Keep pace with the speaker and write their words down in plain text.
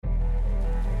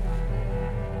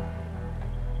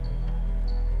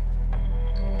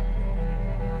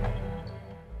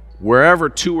wherever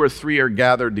two or three are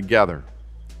gathered together,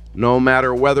 no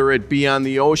matter whether it be on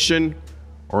the ocean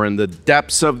or in the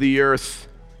depths of the earth,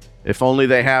 if only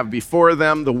they have before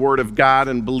them the Word of God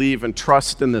and believe and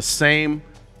trust in the same,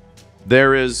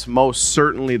 there is most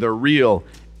certainly the real,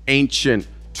 ancient,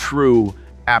 true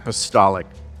apostolic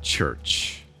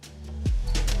church.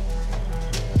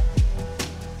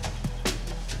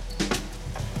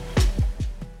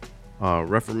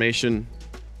 Reformation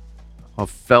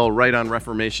fell right on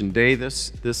Reformation Day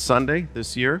this Sunday,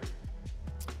 this year.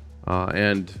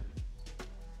 And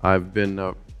I've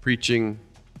been preaching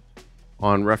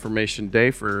on Reformation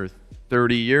Day for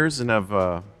 30 years and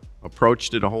have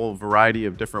approached it a whole variety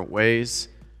of different ways.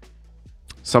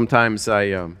 Sometimes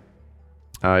I've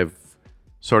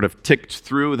sort of ticked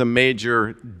through the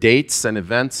major dates and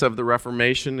events of the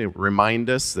Reformation to remind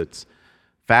us it's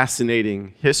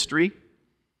fascinating history.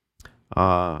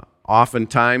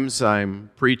 Oftentimes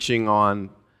I'm preaching on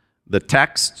the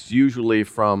text, usually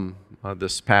from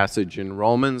this passage in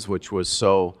Romans, which was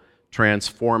so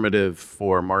transformative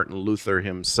for Martin Luther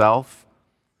himself.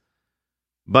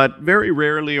 But very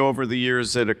rarely over the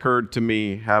years it occurred to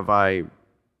me have I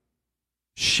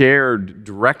shared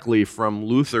directly from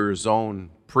Luther's own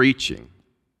preaching,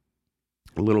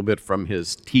 a little bit from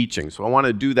his teaching. So I want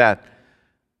to do that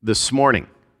this morning.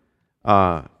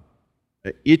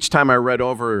 Each time I read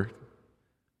over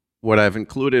what I've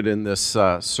included in this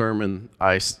sermon,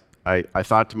 I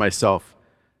thought to myself,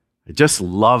 I just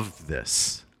love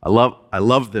this. I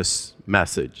love this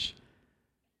message.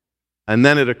 And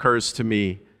then it occurs to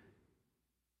me,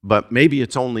 but maybe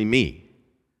it's only me.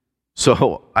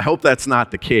 So I hope that's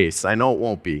not the case. I know it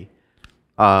won't be.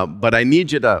 But I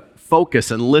need you to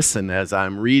focus and listen as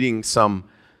I'm reading some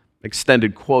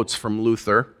extended quotes from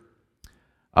Luther,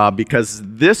 because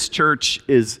this church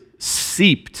is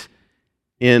steeped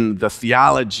in the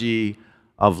theology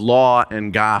of law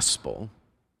and gospel.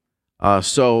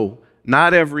 So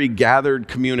not every gathered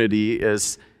community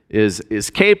is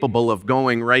capable of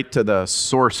going right to the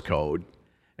source code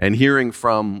and hearing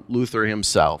from Luther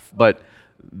himself. But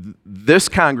this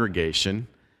congregation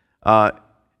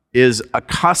is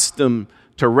accustomed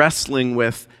to wrestling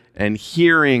with and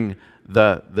hearing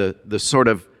the sort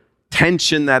of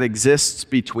tension that exists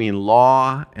between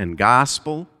law and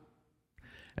gospel,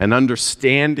 and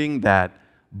understanding that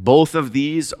both of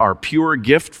these are pure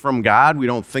gift from God. We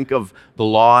don't think of the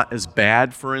law as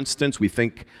bad, for instance. We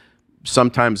think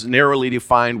sometimes narrowly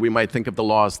defined, we might think of the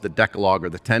law as the Decalogue or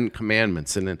the Ten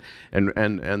Commandments. And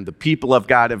the people of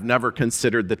God have never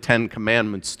considered the Ten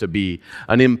Commandments to be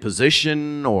an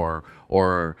imposition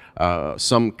or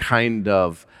some kind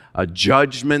of a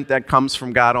judgment that comes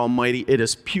from God Almighty. It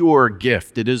is pure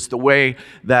gift. It is the way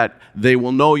that they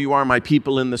will know you are my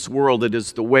people in this world. It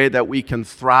is the way that we can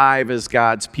thrive as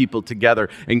God's people together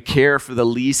and care for the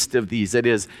least of these. It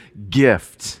is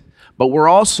gift. But we're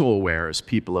also aware as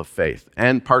people of faith,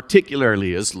 and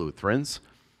particularly as Lutherans,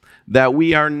 that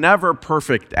we are never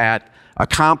perfect at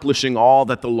accomplishing all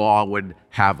that the law would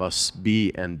have us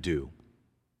be and do.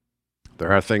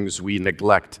 There are things we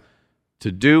neglect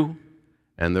to do,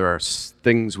 and there are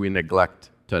things we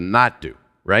neglect to not do,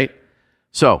 right?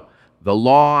 So the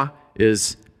law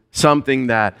is something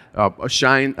that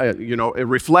it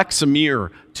reflects a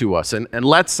mirror to us and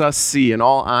lets us see, in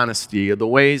all honesty, the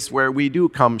ways where we do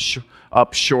come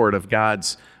up short of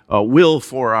God's will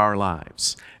for our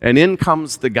lives. And in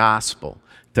comes the gospel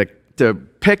to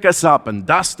pick us up and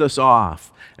dust us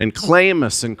off and claim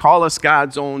us and call us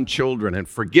God's own children and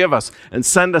forgive us and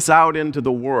send us out into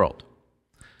the world.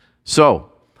 So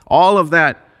all of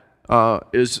that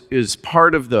is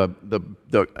part of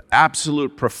the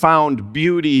absolute profound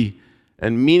beauty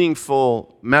and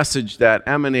meaningful message that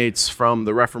emanates from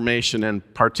the Reformation,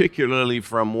 and particularly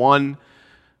from one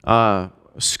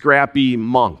scrappy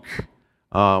monk,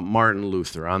 Martin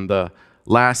Luther. On the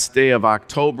last day of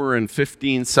October in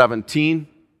 1517,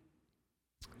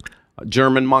 a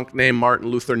German monk named Martin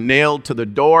Luther nailed to the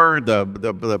door,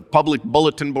 the public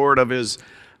bulletin board of his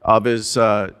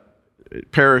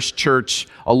parish church,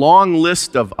 a long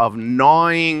list of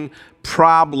gnawing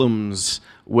problems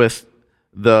with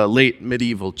the late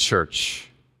medieval church.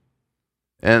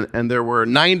 And there were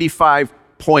 95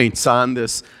 points on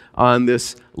this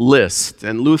list,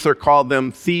 and Luther called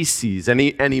them theses, and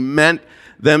he meant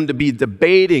them to be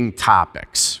debating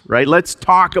topics, right? Let's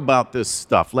talk about this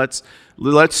stuff. Let's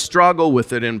struggle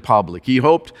with it in public. He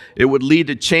hoped it would lead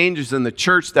to changes in the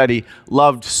church that he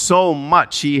loved so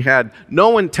much. He had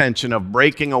no intention of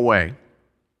breaking away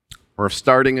or of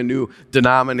starting a new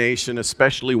denomination,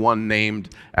 especially one named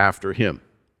after him.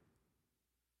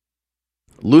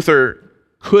 Luther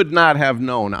could not have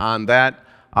known on that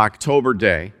October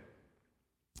day,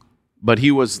 but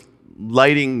he was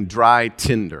lighting dry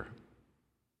tinder.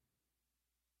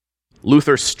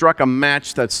 Luther struck a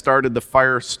match that started the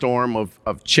firestorm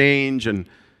of change and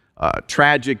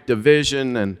tragic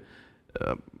division and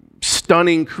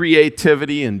stunning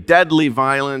creativity and deadly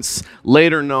violence,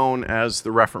 later known as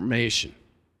the Reformation.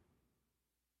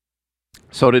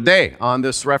 So today, on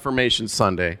this Reformation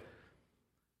Sunday,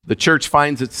 the church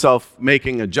finds itself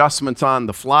making adjustments on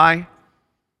the fly,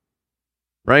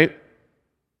 right?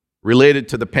 Related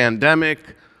to the pandemic,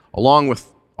 along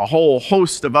with a whole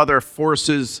host of other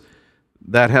forces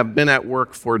that have been at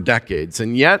work for decades.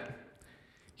 And yet,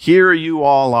 here you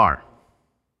all are.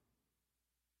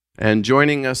 And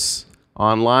joining us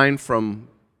online from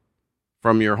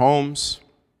your homes,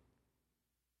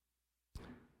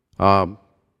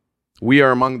 we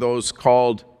are among those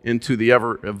called into the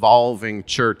ever-evolving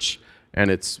church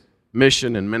and its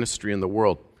mission and ministry in the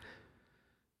world.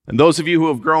 And those of you who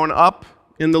have grown up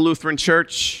in the Lutheran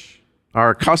Church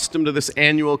are accustomed to this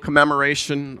annual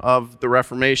commemoration of the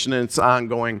Reformation and its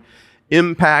ongoing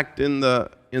impact in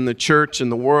the church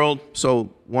and the world.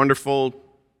 So wonderful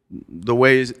the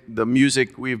ways the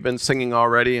music we've been singing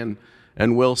already and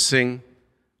will sing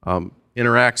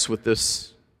interacts with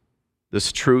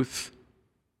this truth.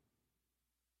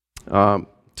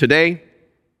 Today,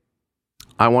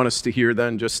 I want us to hear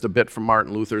then just a bit from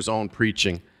Martin Luther's own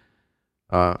preaching,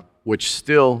 which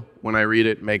still, when I read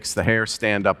it, makes the hair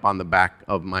stand up on the back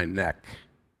of my neck,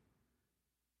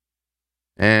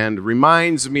 and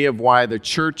reminds me of why the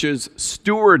church's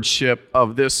stewardship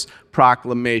of this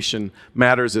proclamation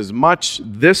matters as much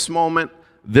this moment,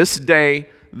 this day,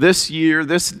 this year,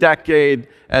 this decade,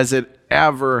 as it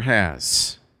ever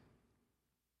has.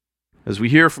 As we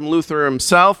hear from Luther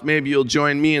himself, maybe you'll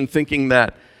join me in thinking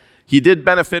that he did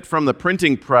benefit from the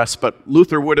printing press, but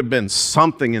Luther would have been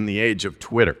something in the age of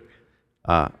Twitter.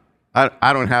 I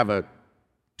don't have a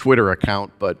Twitter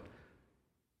account, but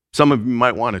some of you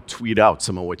might want to tweet out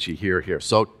some of what you hear here.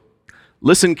 So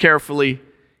listen carefully.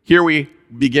 Here we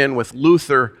begin with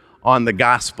Luther on the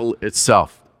gospel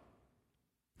itself.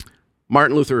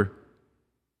 Martin Luther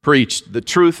preached, "The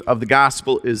truth of the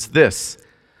gospel is this,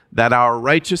 that our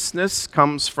righteousness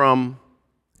comes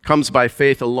by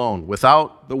faith alone,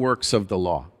 without the works of the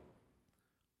law.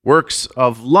 Works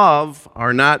of love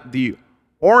are not the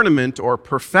ornament or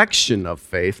perfection of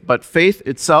faith, but faith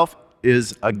itself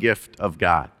is a gift of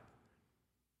God,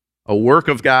 a work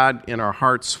of God in our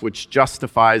hearts which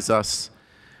justifies us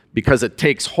because it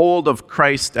takes hold of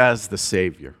Christ as the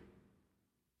Savior.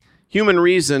 Human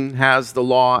reason has the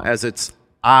law as its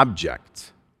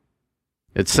object.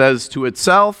 It says to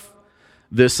itself,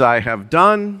 'This I have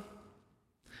done,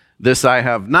 this I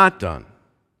have not done.'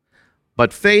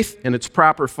 But faith in its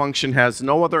proper function has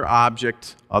no other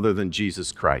object other than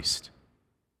Jesus Christ,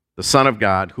 the Son of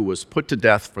God, who was put to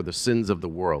death for the sins of the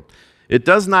world. It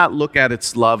does not look at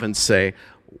its love and say,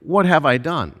 'What have I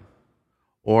done?'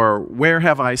 Or 'Where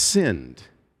have I sinned?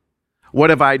 What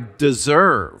have I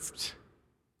deserved?'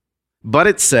 But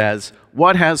it says,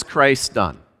 'What has Christ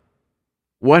done?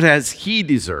 What has he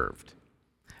deserved?'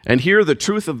 And here the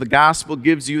truth of the gospel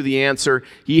gives you the answer.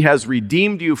 He has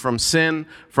redeemed you from sin,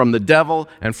 from the devil,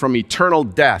 and from eternal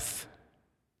death.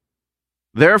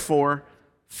 Therefore,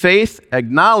 faith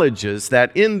acknowledges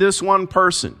that in this one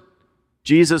person,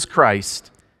 Jesus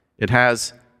Christ, it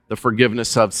has the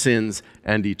forgiveness of sins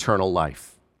and eternal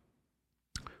life.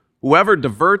 Whoever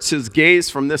diverts his gaze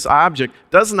from this object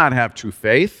does not have true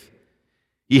faith.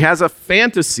 He has a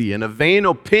fantasy and a vain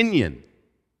opinion.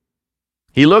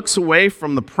 He looks away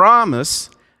from the promise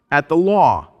at the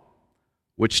law,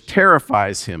 which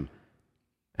terrifies him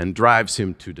and drives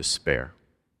him to despair."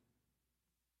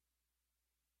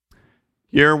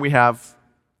 Here we have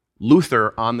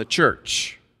Luther on the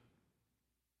church.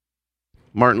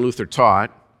 Martin Luther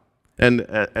taught, and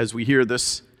as we hear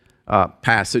this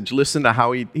passage, listen to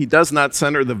how he does not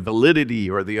center the validity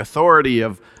or the authority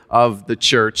of the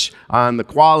church on the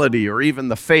quality or even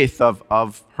the faith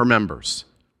of her members.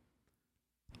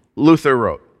 Luther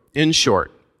wrote, "In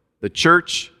short, the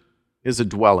church is a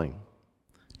dwelling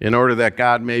in order that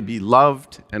God may be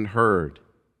loved and heard.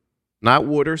 Not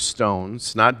wood or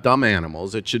stones, not dumb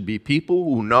animals. It should be people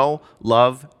who know,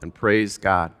 love, and praise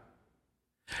God.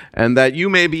 And that you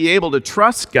may be able to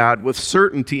trust God with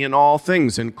certainty in all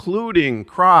things, including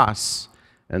cross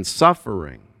and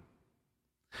suffering.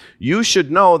 You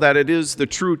should know that it is the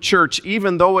true church,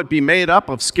 even though it be made up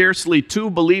of scarcely two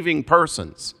believing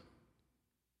persons.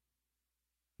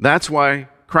 That's why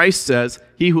Christ says,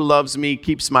 'He who loves me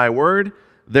keeps my word.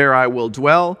 There I will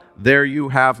dwell. There you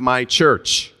have my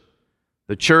church.'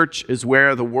 The church is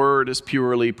where the word is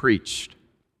purely preached.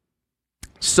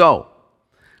 So,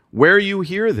 where you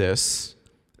hear this,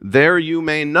 there you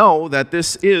may know that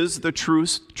this is the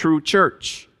true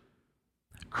church.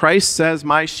 Christ says,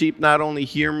 "My sheep not only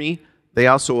hear me, they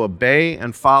also obey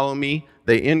and follow me.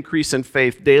 They increase in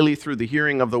faith daily through the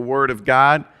hearing of the word of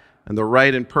God and the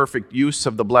right and perfect use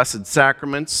of the blessed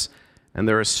sacraments, and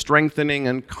there is strengthening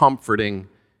and comforting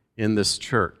in this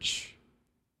church."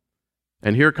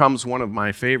 And here comes one of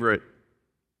my favorite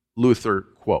Luther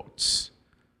quotes.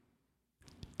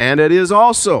 "And it is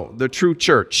also the true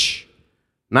church,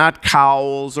 not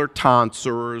cowls or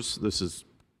tonsors," this is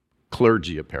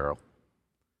clergy apparel,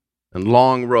 "and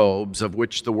long robes of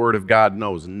which the word of God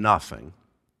knows nothing,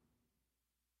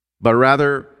 but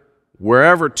rather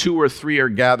wherever 2 or 3 are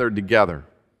gathered together,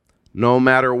 no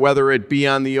matter whether it be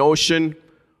on the ocean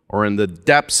or in the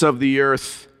depths of the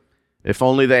earth, if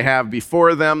only they have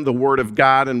before them the word of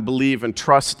God and believe and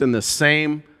trust in the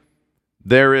same,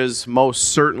 there is most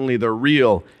certainly the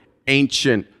real,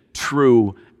 ancient,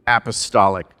 true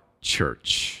apostolic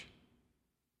church."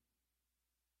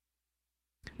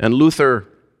 And Luther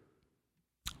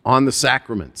on the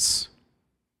sacraments.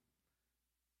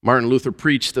 Martin Luther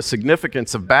preached the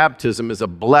significance of baptism as a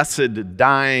blessed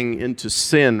dying into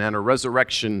sin and a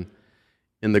resurrection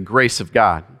in the grace of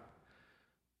God,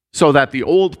 so that the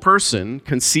old person,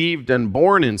 conceived and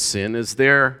born in sin, is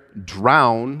there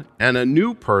drowned, and a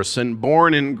new person,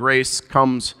 born in grace,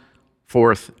 comes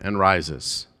forth and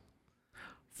rises.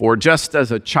 For just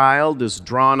as a child is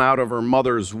drawn out of her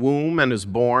mother's womb and is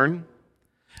born,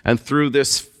 and through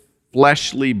this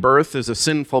fleshly birth is a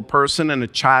sinful person and a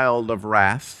child of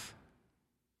wrath,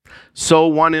 so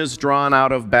one is drawn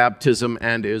out of baptism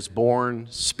and is born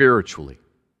spiritually.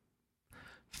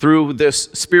 Through this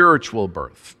spiritual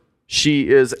birth, she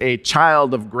is a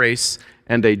child of grace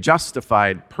and a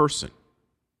justified person.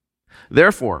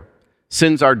 Therefore,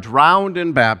 sins are drowned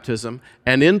in baptism,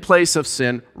 and in place of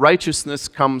sin, righteousness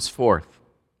comes forth.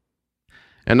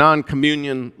 And on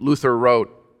communion, Luther wrote,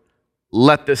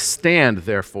 "Let this stand,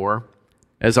 therefore,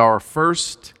 as our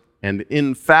first and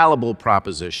infallible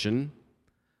proposition.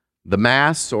 The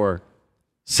Mass, or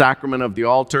sacrament of the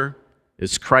altar,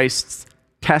 is Christ's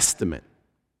testament,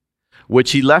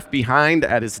 which he left behind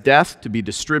at his death to be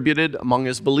distributed among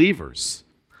his believers.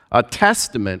 A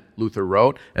testament," Luther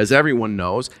wrote, "as everyone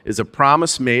knows, is a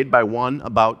promise made by one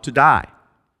about to die,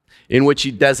 in which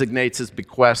he designates his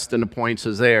bequest and appoints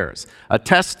his heirs. A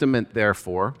testament,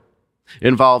 therefore,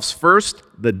 involves first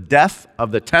the death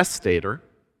of the testator,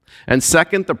 and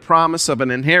second the promise of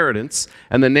an inheritance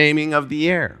and the naming of the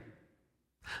heir.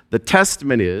 The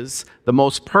testament is the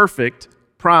most perfect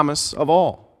promise of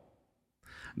all,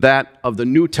 that of the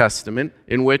New Testament,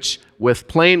 in which, with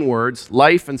plain words,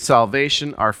 life and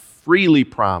salvation are freely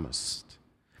promised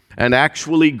and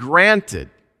actually granted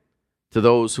to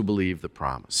those who believe the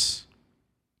promise."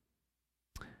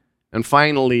 And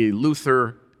finally,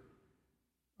 Luther,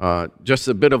 just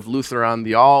a bit of Luther on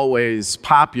the always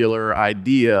popular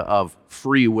idea of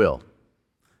free will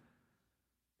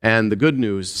and the good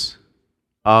news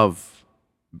of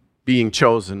being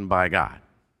chosen by God.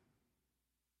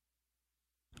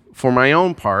 "For my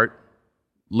own part,"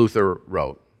 Luther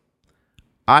wrote,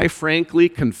 "I frankly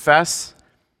confess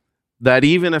that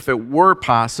even if it were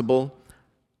possible,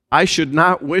 I should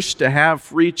not wish to have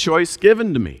free choice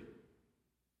given to me,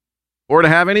 or to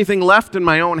have anything left in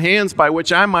my own hands by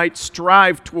which I might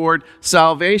strive toward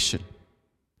salvation.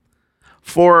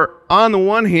 For on the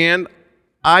one hand,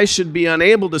 I should be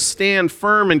unable to stand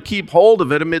firm and keep hold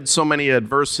of it amid so many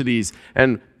adversities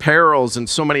and perils and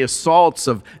so many assaults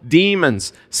of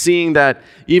demons, seeing that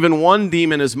even one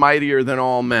demon is mightier than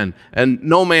all men, and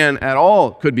no man at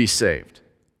all could be saved.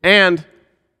 And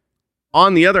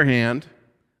on the other hand,"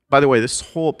 by the way, this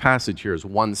whole passage here is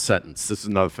one sentence. This is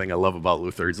another thing I love about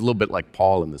Luther. He's a little bit like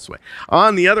Paul in this way.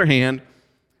 "On the other hand,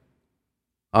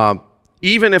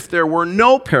 even if there were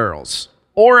no perils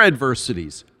or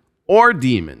adversities or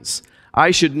demons,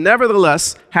 I should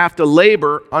nevertheless have to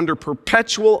labor under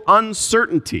perpetual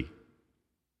uncertainty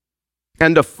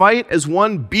and to fight as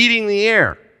one beating the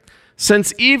air,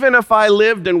 since even if I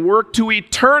lived and worked to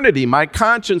eternity, my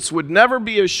conscience would never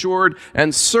be assured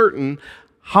and certain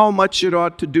how much it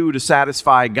ought to do to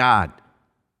satisfy God.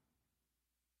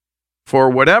 For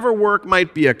whatever work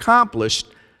might be accomplished,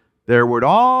 there would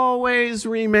always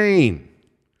remain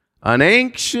an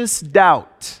anxious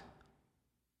doubt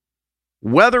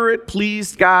whether it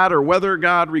pleased God or whether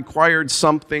God required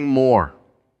something more,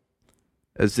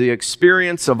 as the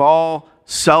experience of all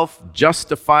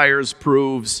self-justifiers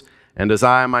proves, and as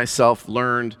I myself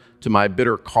learned to my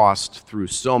bitter cost through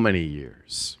so many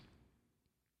years."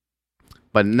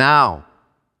 But now,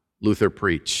 Luther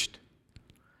preached,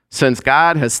 since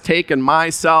God has taken my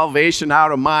salvation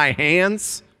out of my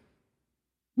hands,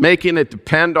 making it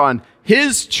depend on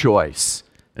his choice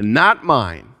and not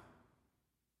mine,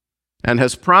 and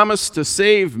has promised to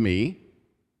save me,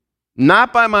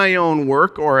 not by my own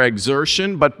work or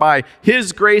exertion, but by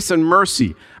his grace and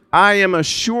mercy, I am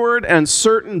assured and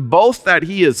certain both that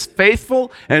he is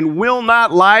faithful and will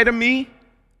not lie to me,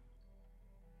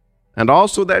 and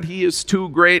also that he is too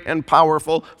great and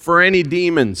powerful for any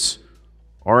demons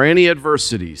or any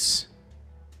adversities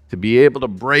to be able to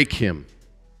break him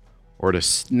or to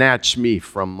snatch me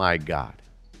from my God.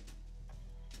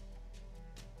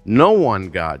 No one,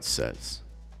 God says,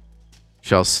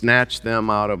 shall snatch them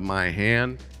out of my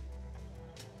hand,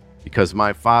 because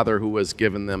my Father who has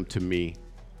given them to me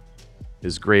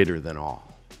is greater than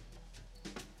all.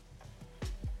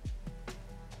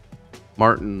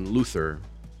 Martin Luther,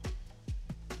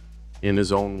 in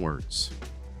his own words.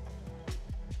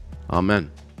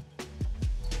 Amen.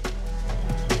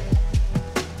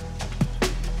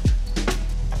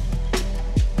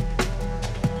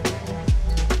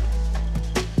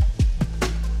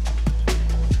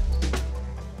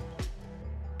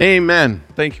 Amen.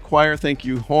 Thank you, choir. Thank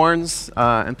you, horns.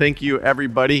 And thank you,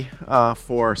 everybody,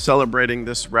 for celebrating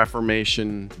this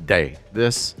Reformation Day.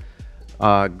 This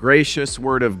gracious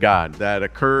word of God that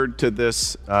occurred to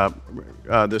this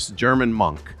German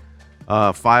monk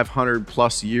 500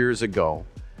 plus years ago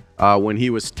when he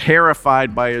was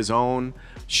terrified by his own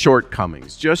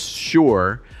shortcomings, just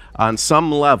sure on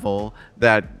some level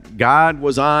that God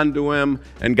was on to him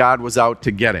and God was out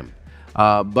to get him.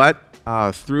 But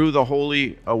through the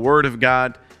holy word of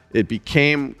God, it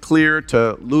became clear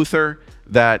to Luther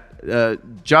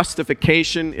that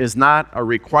justification is not a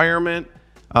requirement,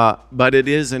 but it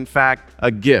is, in fact,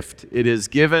 a gift. It is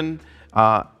given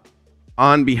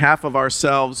on behalf of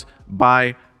ourselves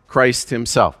by Christ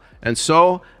himself. And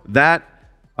so that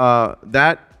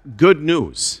good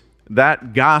news,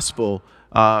 that gospel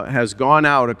has gone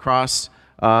out across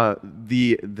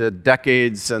the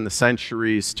decades and the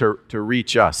centuries to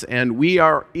reach us. And we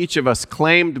are, each of us,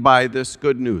 claimed by this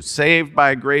good news, saved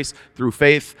by grace through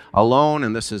faith alone,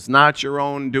 and this is not your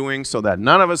own doing, so that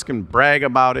none of us can brag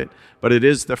about it, but it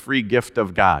is the free gift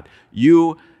of God.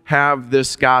 You have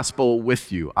this gospel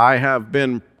with you. I have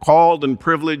been called and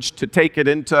privileged to take it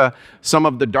into some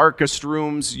of the darkest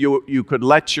rooms. You could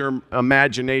let your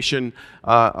imagination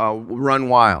run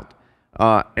wild.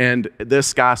 And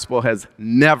this gospel has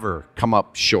never come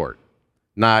up short.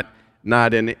 Not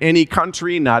in any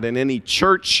country, not in any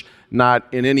church, not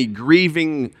in any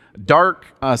grieving, dark,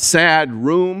 sad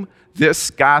room.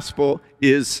 This gospel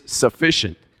is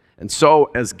sufficient. And so,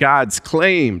 as God's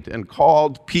claimed and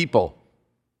called people,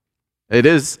 it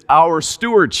is our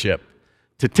stewardship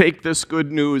to take this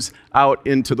good news out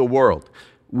into the world.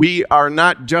 We are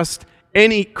not just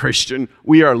any Christian,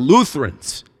 we are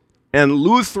Lutherans. And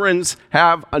Lutherans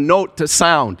have a note to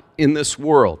sound in this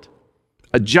world,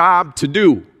 a job to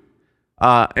do,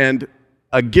 and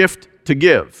a gift to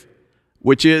give,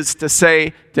 which is to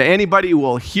say to anybody who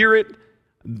will hear it,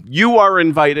 you are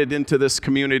invited into this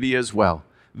community as well.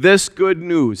 This good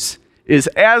news is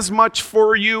as much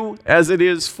for you as it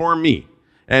is for me.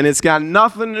 And it's got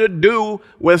nothing to do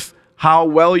with how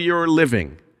well you're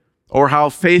living, or how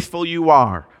faithful you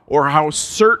are, or how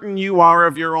certain you are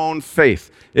of your own faith.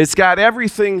 It's got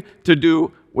everything to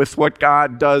do with what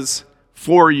God does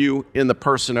for you in the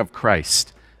person of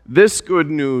Christ. This good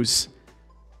news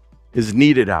is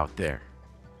needed out there.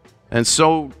 And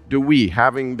so do we,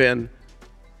 having been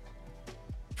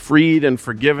freed and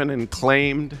forgiven and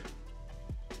claimed,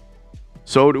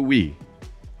 so do we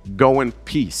go in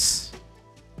peace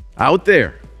out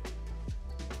there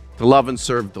to love and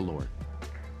serve the Lord.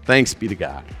 Thanks be to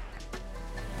God.